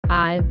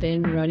I've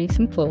been running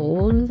some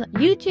polls.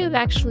 YouTube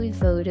actually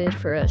voted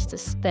for us to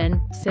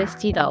spend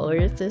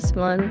 $50 this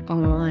month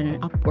on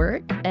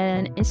Upwork,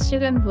 and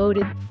Instagram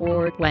voted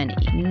for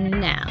 20.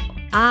 Now,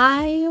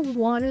 I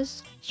want to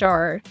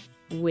start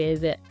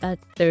with a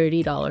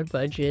 $30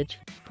 budget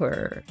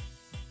for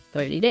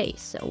 30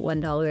 days, so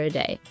 $1 a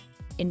day.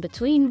 In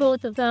between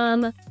both of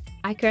them,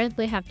 I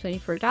currently have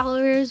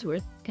 $24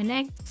 worth of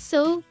connects,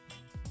 so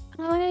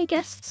I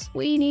guess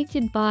we need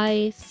to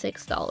buy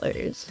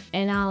 $6,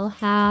 and I'll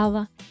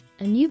have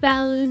a new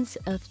balance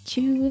of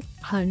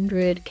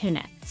 200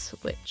 connects,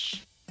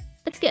 which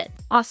that's good.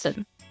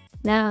 Awesome.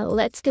 Now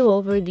let's go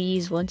over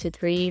these 1, 2,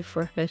 3,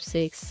 4, 5,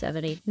 6,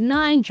 7, 8,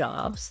 9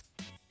 jobs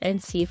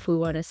and see if we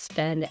want to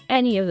spend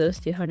any of those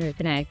 200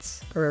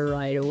 connects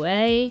right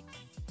away.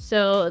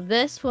 So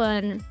this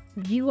one,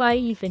 do I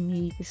even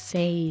need to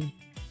say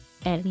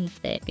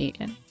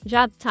anything?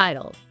 Job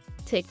title,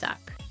 TikTok.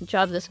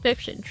 Job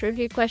description,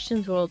 trivia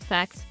questions, world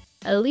facts.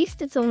 At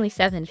least it's only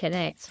 7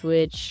 connects,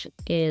 which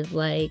is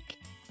like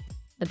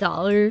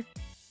 $1,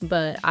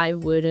 but I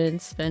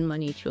wouldn't spend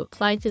money to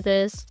apply to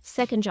this.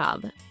 Second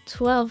job,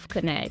 12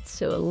 connects,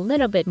 so a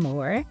little bit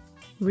more.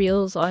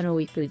 Reels on a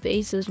weekly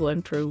basis,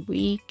 1 per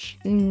week.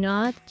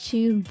 Not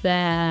too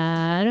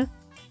bad.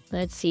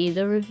 Let's see,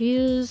 the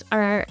reviews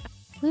are a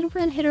little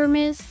bit hit or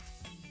miss.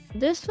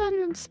 This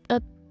one's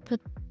a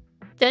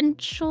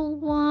potential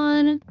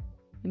one,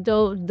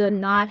 though the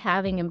not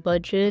having a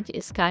budget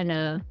is kind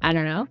of, I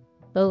don't know.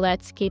 But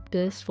let's keep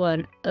this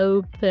one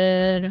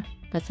open.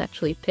 Let's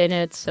actually pin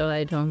it so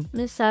I don't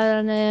miss out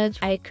on it.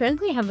 I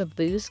currently have a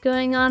boost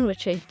going on,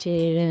 which I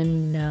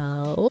didn't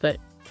know, but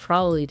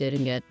probably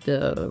didn't get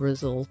the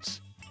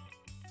results.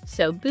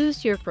 So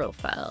boost your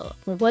profile.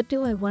 What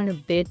do I want to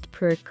bid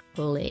per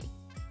click?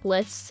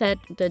 Let's set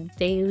the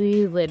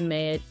daily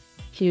limit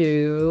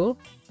to,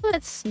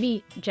 let's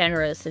be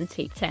generous and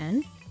say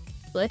 10.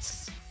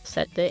 Let's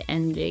set the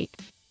end date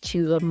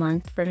to a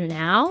month from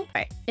now. All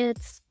right,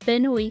 it's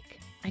been a week.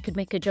 I could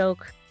make a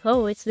joke.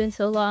 Oh, it's been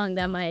so long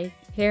that my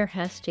hair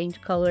has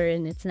changed color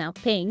and it's now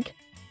pink.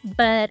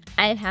 But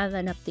I have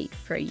an update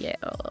for you.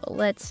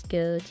 Let's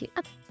go to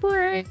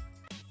Upwork.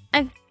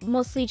 I've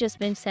mostly just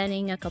been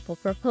sending a couple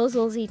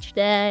proposals each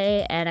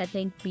day, and I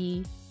think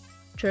we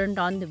turned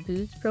on the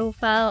boost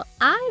profile.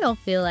 I don't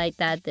feel like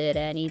that did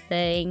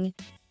anything.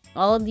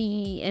 All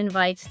the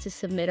invites to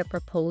submit a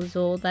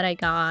proposal that I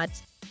got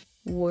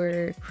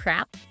were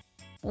crap.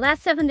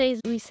 Last 7 days,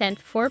 we sent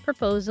 4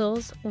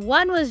 proposals.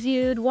 1 was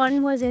viewed,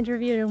 1 was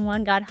interviewed, and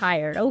 1 got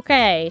hired.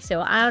 Okay,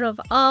 so out of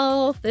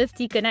all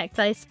 50 connects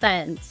I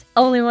spent,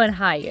 only 1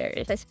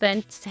 hired. I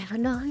spent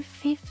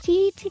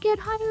 $7.50 to get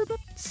hired.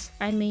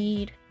 I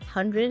made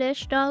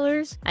 $100-ish.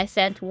 I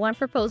sent 1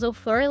 proposal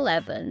for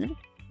 11,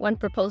 1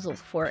 proposal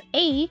for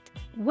 8,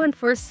 1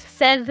 for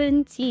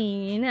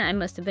 17. I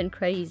must have been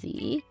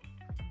crazy.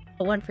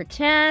 1 for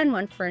 10,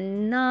 1 for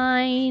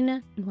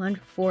 9, 1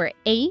 for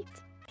 8.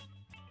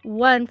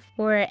 1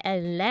 for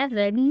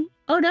 11.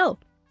 Oh no.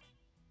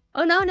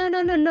 Oh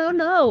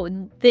no.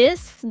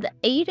 The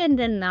 8 and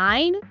the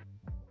 9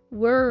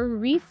 were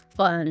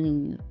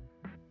refunded.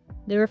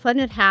 They were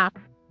refunded half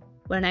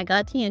when I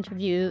got the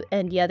interview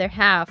and the other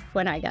half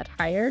when I got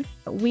hired.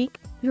 Week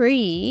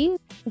 3,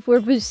 we're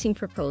boosting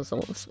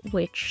proposals,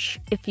 which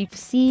if you've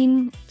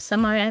seen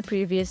some of my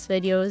previous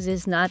videos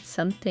is not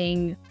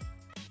something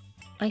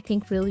I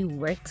think really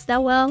works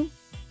that well.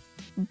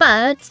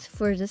 But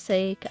for the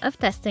sake of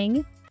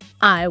testing,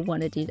 I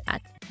want to do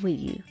that with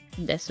you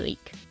this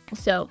week.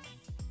 So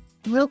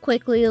real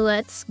quickly,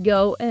 let's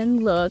go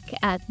and look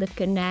at the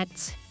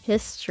connects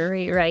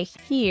history right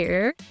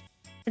here.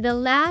 The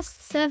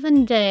last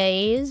 7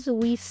 days,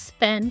 we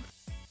spent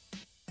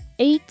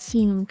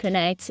 18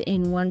 connects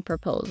in 1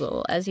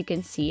 proposal. As you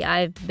can see,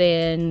 I've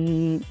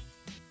been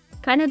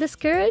kind of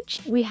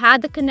discouraged. We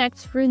had the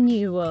connects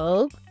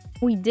renewal.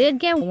 We did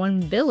get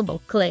 1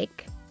 billable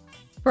click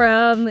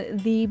from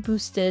the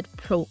boosted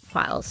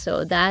profile,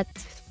 so that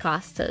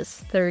cost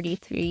us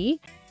 33,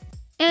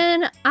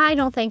 and I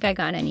don't think I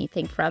got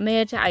anything from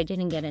it. I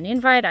didn't get an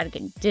invite, I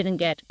didn't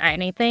get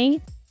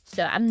anything,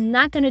 so I'm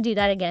not gonna do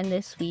that again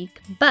this week,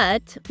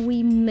 but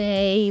we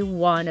may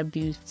want to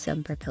boost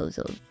some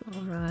proposals.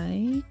 All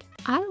right,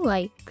 I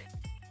like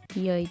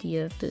the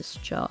idea of this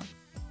job.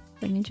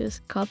 Let me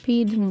just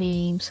copy the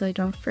name so I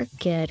don't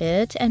forget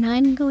it, and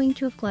I'm going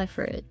to apply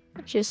for it.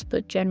 Just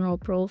put general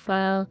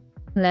profile,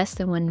 less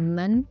than 1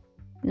 month.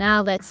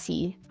 Now let's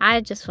see. I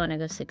just want to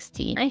go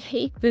 16. I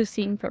hate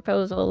boosting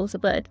proposals,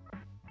 but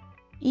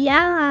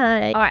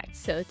yeah. All right,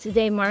 so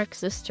today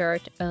marks the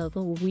start of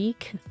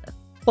week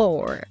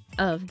 4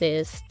 of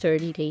this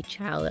 30-day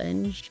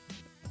challenge.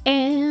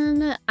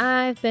 And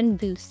I've been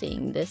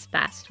boosting this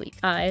past week.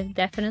 I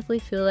definitely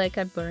feel like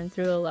I burned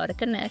through a lot of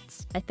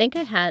connects. I think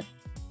I had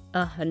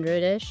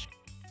 100-ish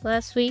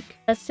last week.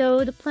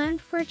 So the plan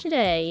for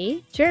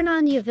today, turn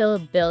on the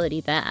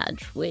availability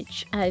badge,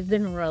 which I've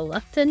been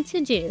reluctant to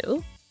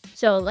do.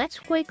 So let's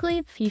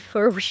quickly,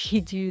 before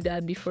we do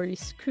that, before we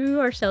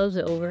screw ourselves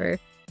over,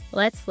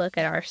 let's look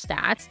at our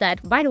stats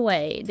that, by the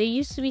way, they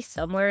used to be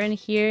somewhere in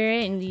here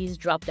in these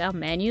drop-down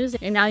menus.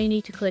 And now you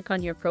need to click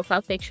on your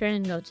profile picture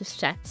and go to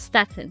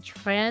stats and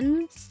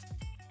trends.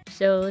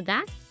 So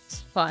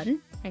that's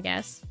fun, I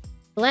guess.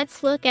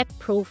 Let's look at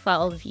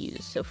profile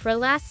views. So for the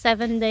last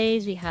 7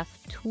 days, we have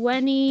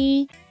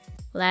 20.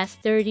 Last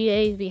 30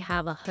 days, we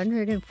have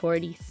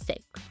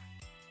 146.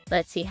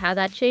 Let's see how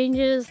that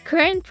changes.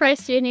 Current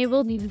price to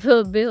enable the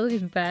availability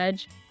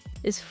badge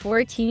is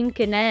 14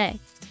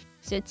 connects.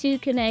 So 2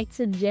 connects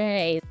a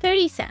day,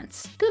 30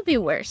 cents. Could be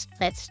worse.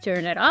 Let's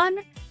turn it on.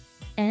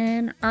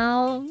 And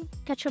I'll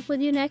catch up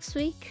with you next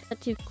week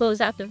to close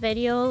out the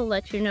video,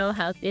 let you know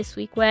how this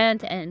week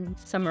went, and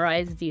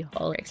summarize the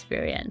whole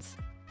experience.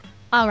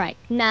 All right,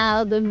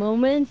 now the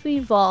moment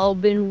we've all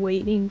been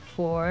waiting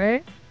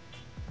for.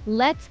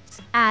 Let's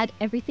add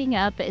everything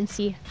up and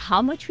see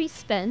how much we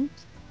spent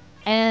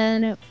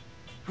and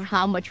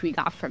how much we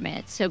got from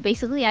it. So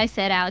basically, I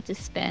set out to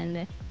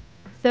spend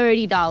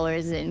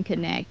 $30 in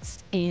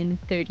connects in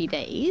 30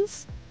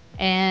 days.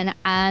 And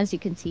as you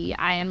can see,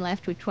 I am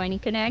left with 20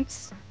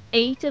 connects.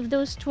 8 of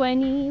those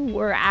 20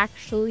 were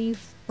actually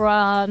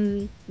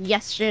from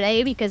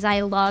yesterday because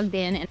I logged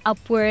in and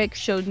Upwork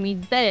showed me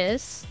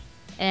this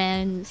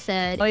and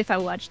said, oh, if I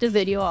watched a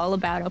video all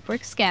about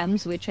Upwork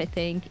scams, which I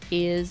think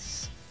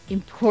is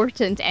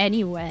important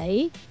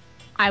anyway,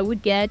 I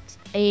would get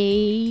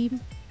a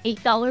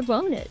 $8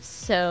 bonus.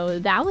 So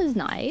that was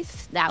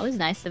nice. That was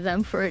nice of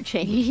them for a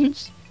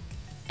change.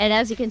 And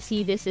as you can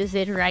see, this is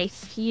it right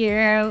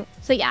here.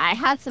 So yeah, I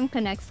had some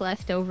connects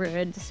left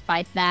over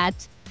despite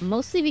that,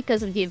 mostly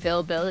because of the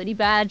availability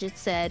badge. It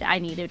said I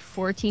needed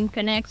 14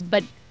 connects,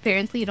 but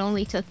apparently it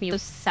only took me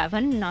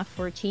 7, not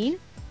 14.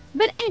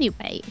 But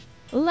anyway,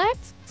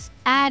 let's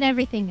add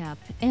everything up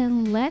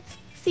and let's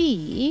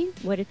see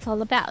what it's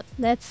all about.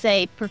 Let's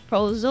say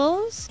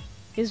proposals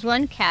is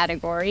one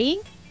category,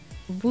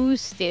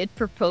 boosted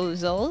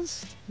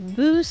proposals,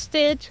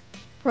 boosted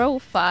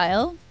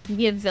profile,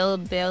 the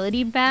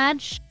availability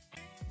badge,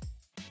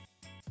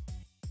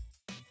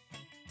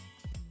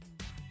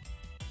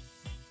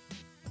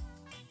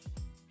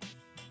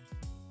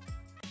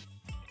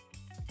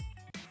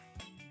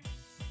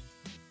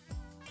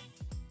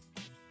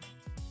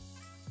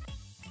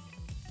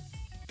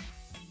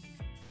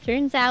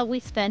 turns out we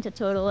spent a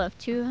total of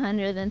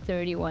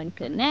 231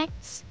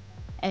 connects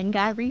and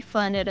got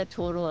refunded a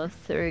total of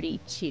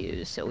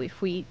 32. So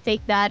if we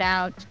take that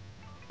out,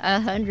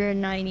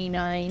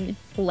 199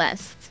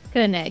 less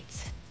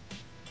connects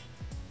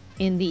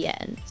in the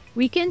end.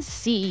 We can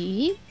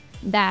see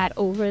that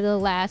over the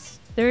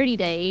last 30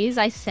 days,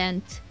 I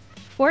sent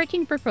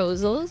 14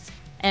 proposals.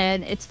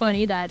 And it's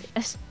funny that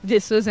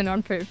this wasn't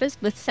on purpose,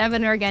 but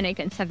 7 organic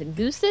and 7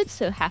 boosted,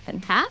 so half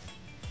and half.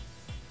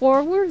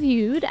 4 were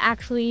viewed.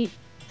 Actually,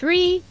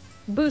 3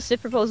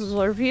 boosted proposals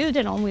were viewed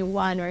and only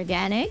 1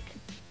 organic.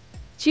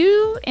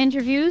 2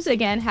 interviews,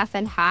 again, half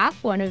and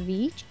half, 1 of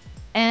each.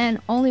 And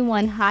only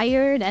 1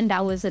 hired, and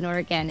that was an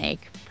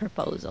organic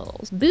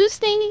proposal.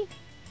 Boosting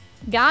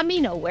got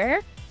me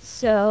nowhere.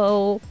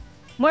 So,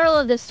 moral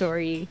of the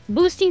story,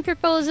 boosting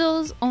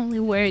proposals only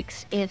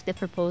works if the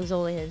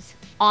proposal is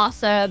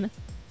awesome.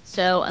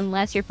 So,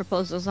 unless your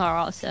proposals are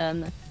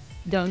awesome,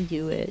 don't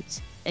do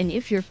it. And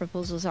if your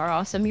proposals are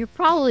awesome, you're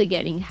probably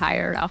getting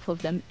hired off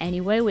of them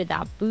anyway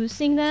without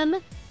boosting them.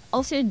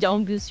 Also,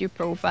 don't boost your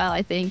profile.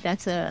 I think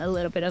that's a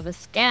little bit of a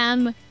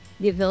scam.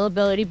 The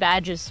availability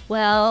badge as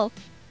well.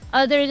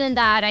 Other than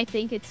that, I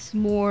think it's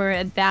more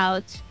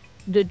about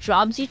the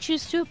jobs you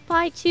choose to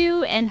apply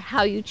to and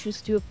how you choose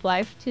to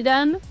apply to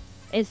them.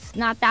 It's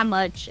not that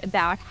much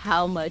about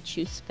how much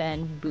you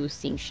spend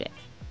boosting shit.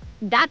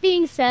 That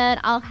being said,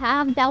 I'll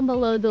have down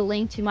below the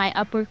link to my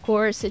Upwork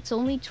course. It's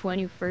only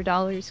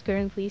 $24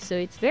 currently, so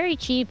it's very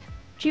cheap.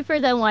 Cheaper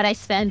than what I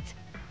spent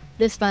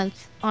this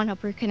month on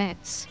Upwork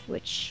Connects,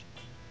 which,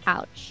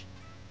 ouch.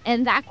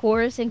 And that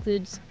course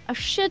includes a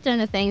shit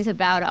ton of things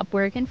about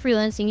Upwork and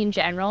freelancing in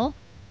general.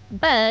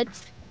 But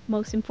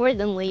most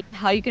importantly,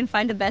 how you can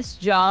find the best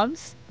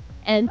jobs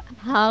and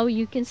how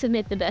you can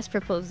submit the best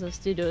proposals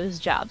to those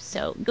jobs.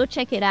 So go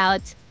check it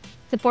out.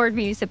 Support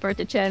me, support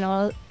the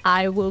channel.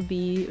 I will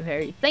be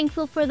very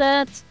thankful for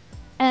that.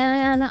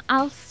 And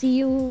I'll see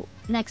you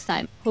next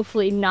time.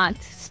 Hopefully not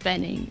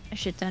spending a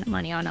shit ton of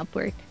money on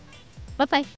Upwork. Bye-bye.